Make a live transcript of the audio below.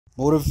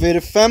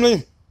Motivated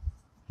family,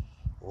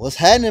 what's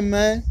happening,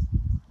 man?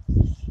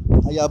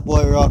 How y'all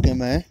boy rocking,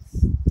 man?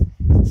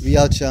 We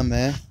out here,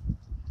 man.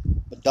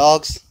 The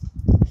dogs,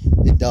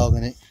 they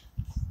dogging it.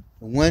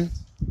 The wind,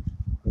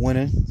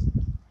 winning.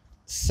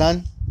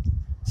 Sun,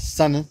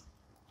 sunning.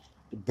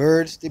 The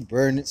birds, they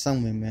birding it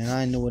somewhere, man.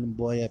 I ain't know where them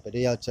boy at, but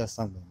they out here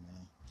somewhere,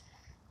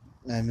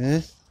 man. Hey,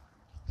 man,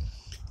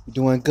 we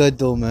doing good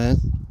though, man.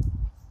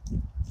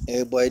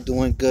 Everybody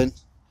doing good,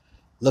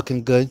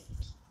 looking good.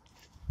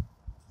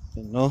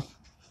 You know.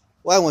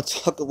 What I want to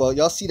talk about,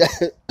 y'all see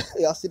that?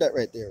 Y'all see that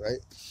right there, right?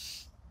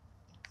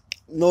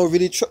 You know what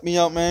really tripped me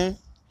out, man?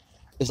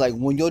 It's like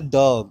when your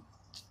dog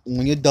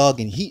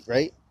in heat,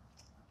 right?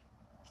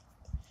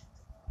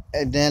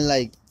 And then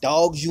like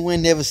dogs you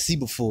ain't never see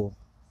before,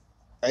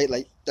 right?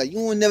 Like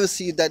you ain't never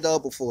see that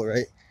dog before,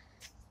 right?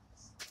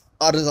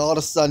 All of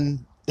a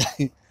sudden,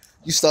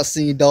 you start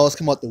seeing dogs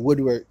come out the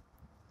woodwork.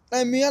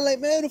 I'm like,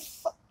 man,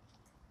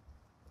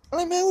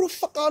 where the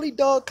fuck all these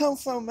dogs come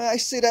from, man? I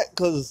say that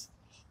because,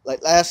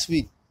 like last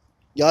week,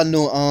 y'all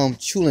know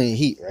Chula in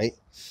heat, right?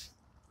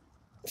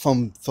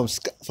 From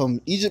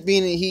Egypt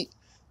being in heat,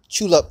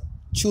 Chula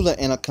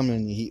end up coming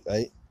in the heat,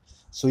 right?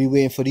 So we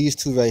waiting for these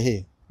two right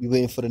here. We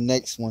waiting for the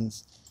next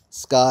ones,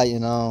 Sky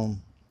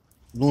and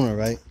Luna,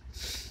 right?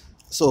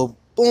 So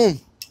boom,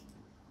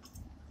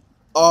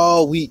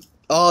 all week,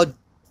 all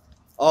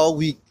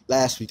week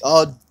last week,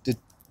 y'all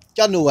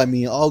know what I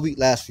mean. All week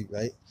last week,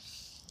 right?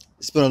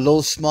 It's been a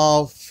little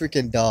small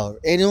freaking dog.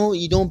 And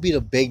you don't be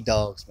the big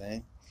dogs,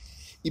 man.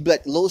 You be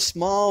like the little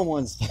small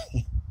ones,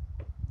 the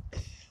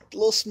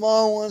little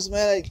small ones,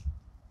 man. Like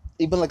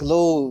even like a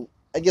little,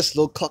 I guess,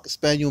 little cocker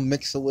spaniel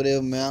mix or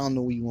whatever, man. I don't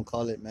know what you want to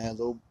call it, man.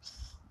 Little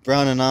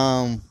brown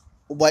and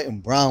white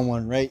and brown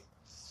one, right?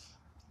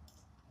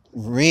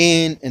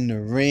 Rain and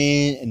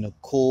the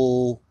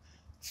cold,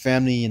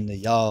 family in the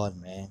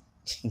yard, man.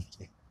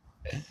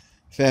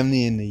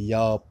 Family in the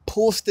yard.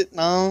 Posted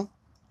now,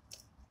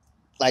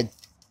 like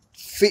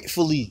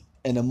faithfully.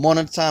 In the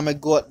morning time, I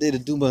go out there to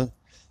do my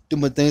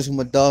things with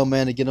my dog,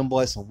 man. To get them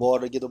boys some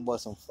water, get them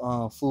boys some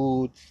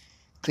food,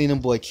 clean them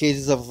boy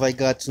cages up if I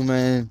got to,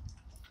 man.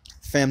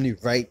 Family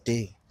right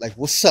there. Like,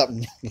 what's up?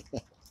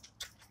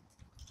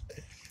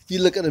 He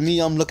looking at me,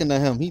 I'm looking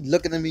at him. He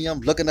looking at me, I'm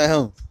looking at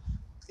him.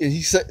 And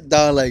he sat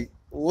down like,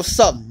 what's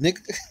up, nigga?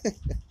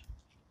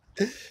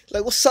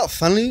 Like, what's up,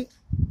 family?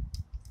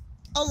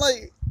 I'm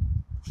like,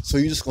 so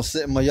you just gonna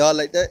sit in my yard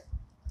like that?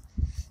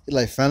 He's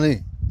like,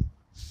 family.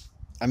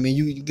 I mean,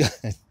 you got.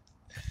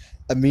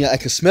 I mean, I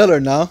can smell her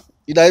now.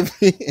 You know what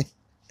I mean?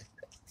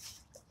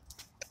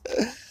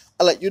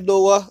 I like, you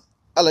know what?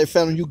 I like,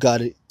 family, you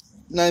got it.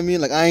 You know what I mean?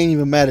 Like, I ain't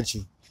even mad at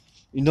you.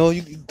 You know,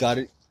 you got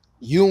it.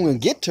 You don't even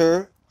get to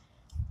her.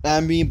 You know what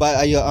I mean,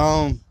 but your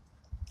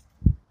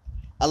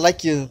I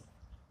like your,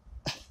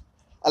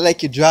 I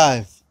like your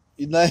drive.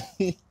 You know what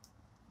I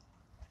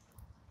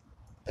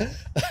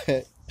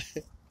mean?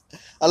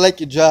 I like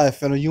your drive,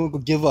 fella. You ain't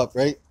gonna give up,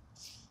 right?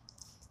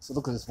 So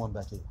look at this one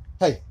back here.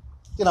 Hey,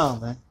 get on,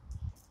 man.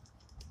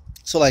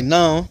 So like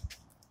now,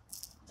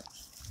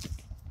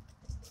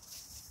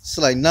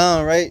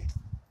 right?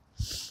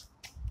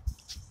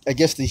 I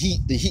guess the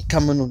heat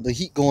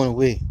going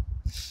away.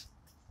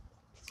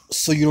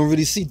 So you don't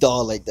really see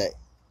dog like that.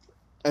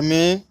 I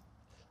mean,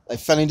 like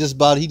Fanny just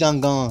body, he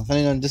done gone.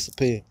 Fanny done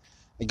disappeared.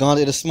 I gone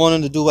there this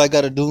morning to do what I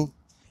gotta do.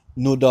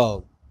 No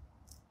dog.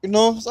 You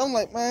know? So I'm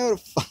like, man, what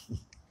the fuck?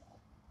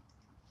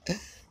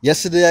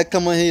 Yesterday I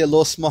come on here, a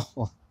little small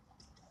one.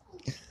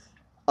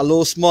 A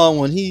little small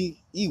one. He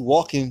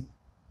walking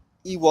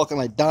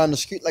like down the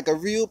street like a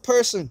real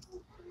person.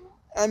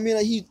 I mean,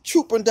 like he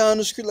trooping down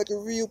the street like a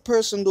real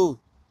person, though.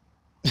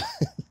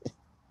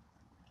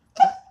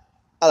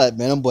 I like,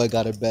 man, them boy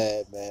got it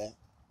bad, man.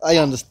 I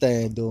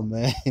understand, though,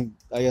 man.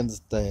 I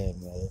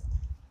understand, man.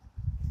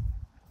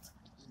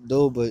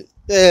 Though, but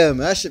yeah,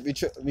 man, that should be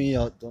tripping me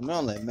out, though. Man,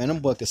 I'm like, man, them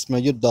boy can smell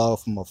your dog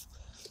from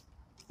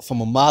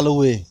a mile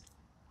away.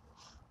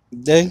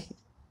 Then,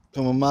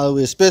 from a mile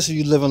away, especially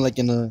you living like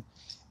in a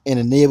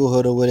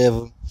neighborhood or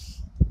whatever,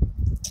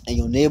 and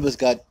your neighbors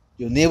got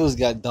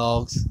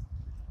dogs,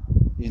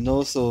 you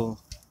know, so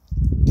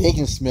they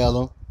can smell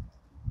them.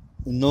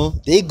 You know,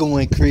 they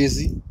going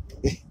crazy,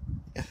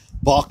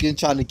 barking,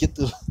 trying to get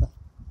through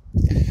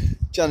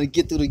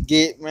the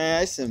gate,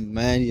 man. It's a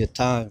man of your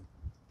time.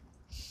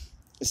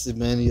 It's a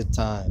man of your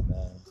time,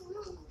 man.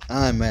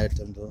 I ain't mad at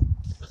them though.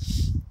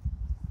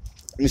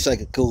 Let me see if I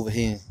could go over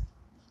here and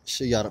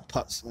show y'all the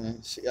pups,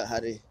 man. Show y'all how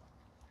they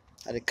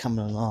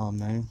coming along,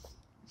 man.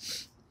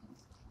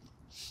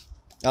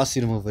 Y'all see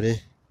them over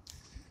there.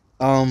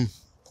 Um,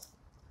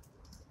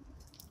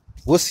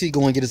 what's he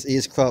going to get his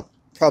ears cropped?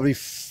 Probably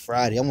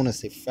Friday. I want to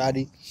say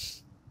Friday.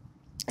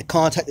 I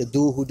contacted the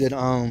dude who did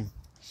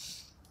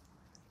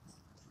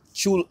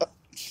Chula,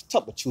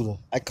 top of Chula.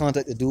 I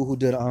contacted the dude who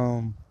did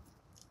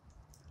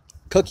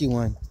Cookie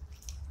one.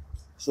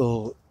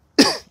 So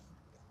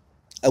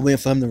I waiting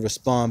for him to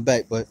respond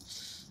back, but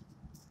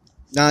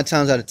 9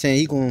 times out of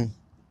 10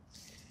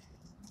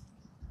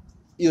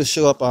 he'll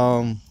show up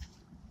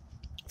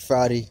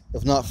Friday.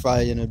 If not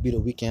Friday, then it'll be the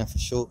weekend for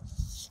sure.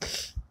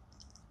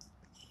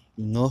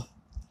 You know?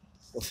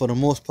 But for the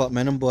most part,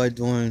 man, them boy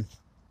doing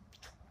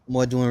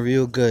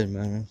real good,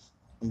 man.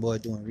 Them boy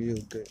doing real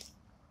good.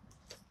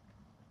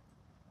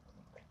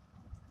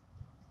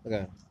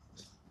 Okay.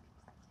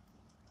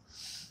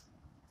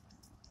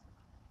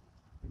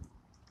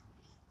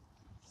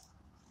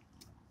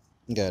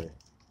 Got it.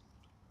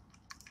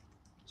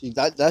 See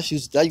that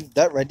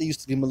right there used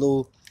to be my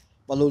little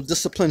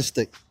discipline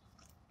stick.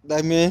 You know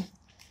what I mean?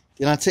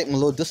 Then I take my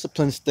little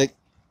discipline stick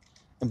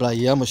and be like,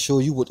 yeah, I'm gonna show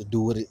you what to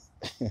do with it.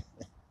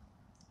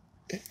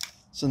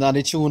 So now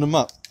they chewing them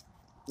up.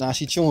 Now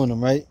she chewing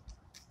them, right?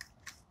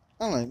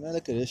 I'm like, man,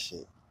 look at this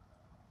shit.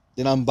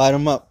 Then I'm bite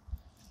them up.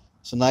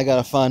 So now I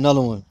gotta find another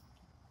one.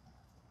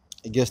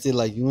 I guess they're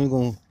like, you ain't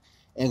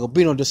gonna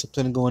be no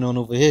discipline going on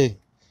over here,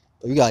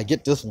 but you gotta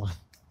get this one,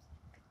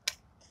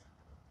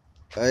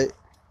 right?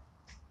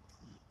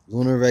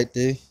 Luna right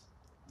there.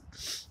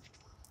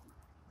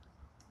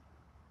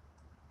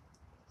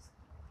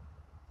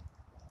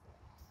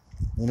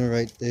 Luna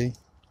right there.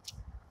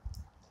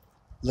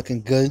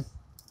 Looking good,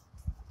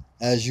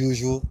 as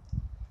usual.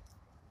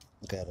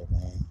 Look at her,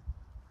 man.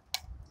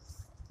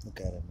 Look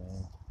at her,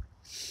 man.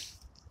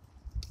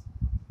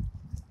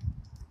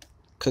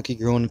 Cookie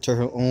growing into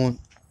her own.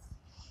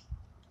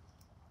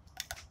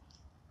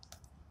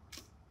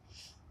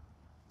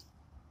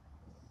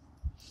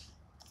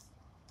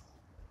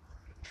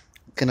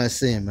 What can I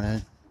say,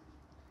 man?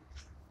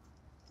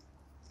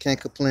 Can't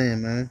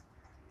complain, man.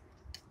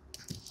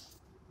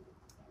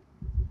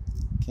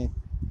 Can't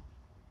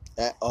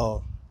at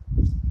all.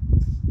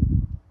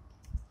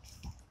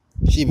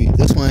 She be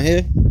this one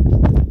here.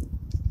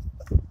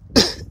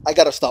 I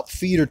gotta stop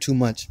feed her too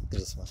much.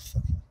 This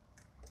motherfucker.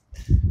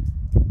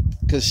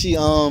 Cause she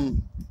I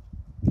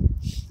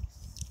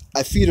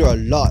feed her a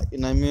lot, you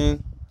know what I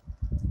mean?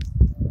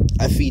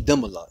 I feed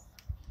them a lot.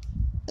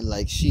 And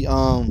like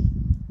she'll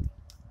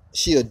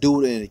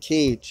do it in a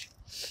cage.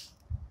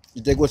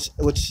 Which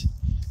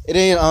it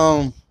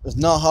ain't it's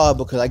not hard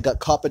because I got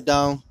carpet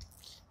down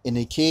in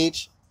a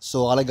cage.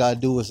 So all I gotta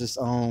do is just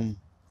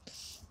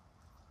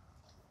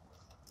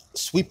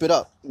sweep it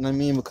up, you know what I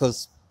mean?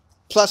 Because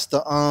plus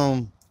the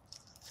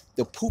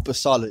poop is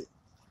solid,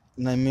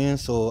 you know what I mean?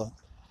 So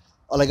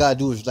all I gotta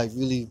do is like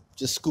really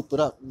just scoop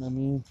it up, you know what I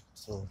mean?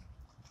 So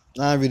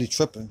I'm not really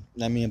tripping, you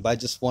know what I mean? But I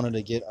just wanted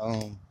to get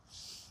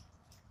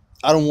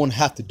I don't want to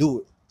have to do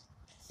it.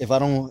 If I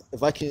don't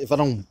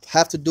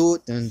have to do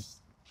it, then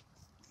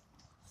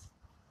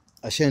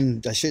I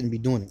shouldn't be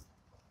doing it.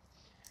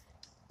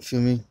 You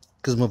feel me?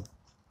 Because my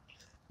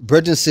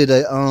Bridget said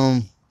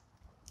that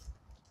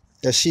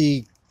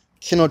she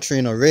kennel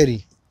trained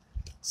already,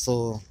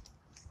 so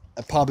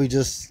I'm probably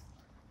just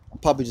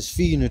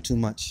feeding her too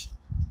much.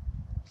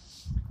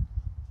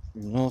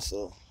 You know,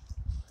 so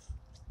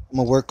I'm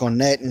gonna work on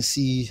that and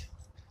see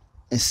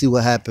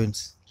what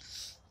happens.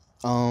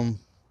 Of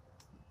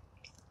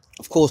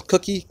course,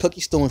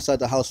 Cookie's still inside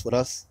the house with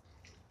us.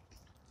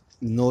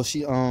 You know,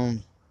 she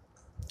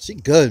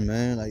good,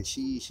 man. Like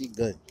she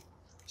good.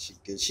 She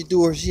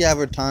good. She have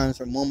her times,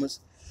 her moments,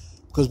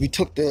 because we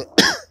took the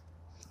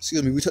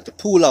we took the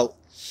pool out,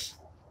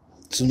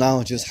 so now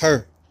it's just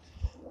her.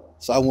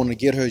 So I want to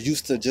get her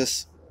used to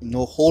just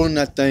holding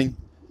that thing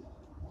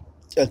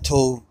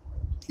until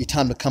it's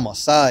time to come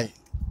outside.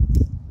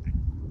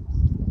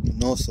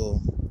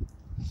 So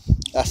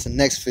that's the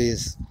next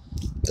phase.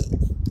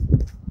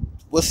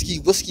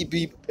 Whiskey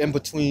be in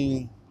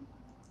between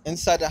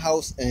inside the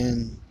house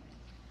and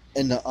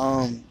in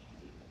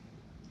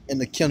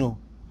the kennel.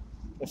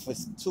 If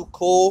it's too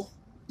cold,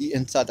 he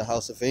inside the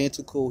house. If it ain't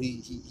too cold,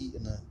 he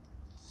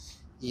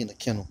in the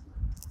kennel.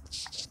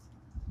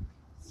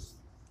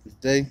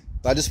 Today.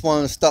 But I just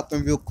wanted to stop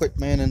in real quick,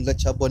 man, and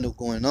let y'all boy know what's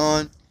going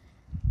on.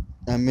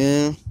 I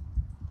mean,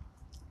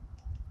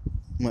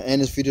 I'm gonna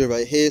end this video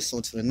right here. So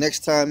until the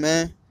next time,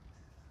 man,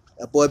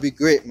 that boy be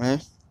great,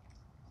 man.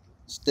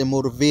 Stay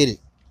motivated.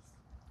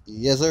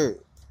 Yes, sir.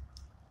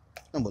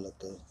 I'm gonna look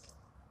good.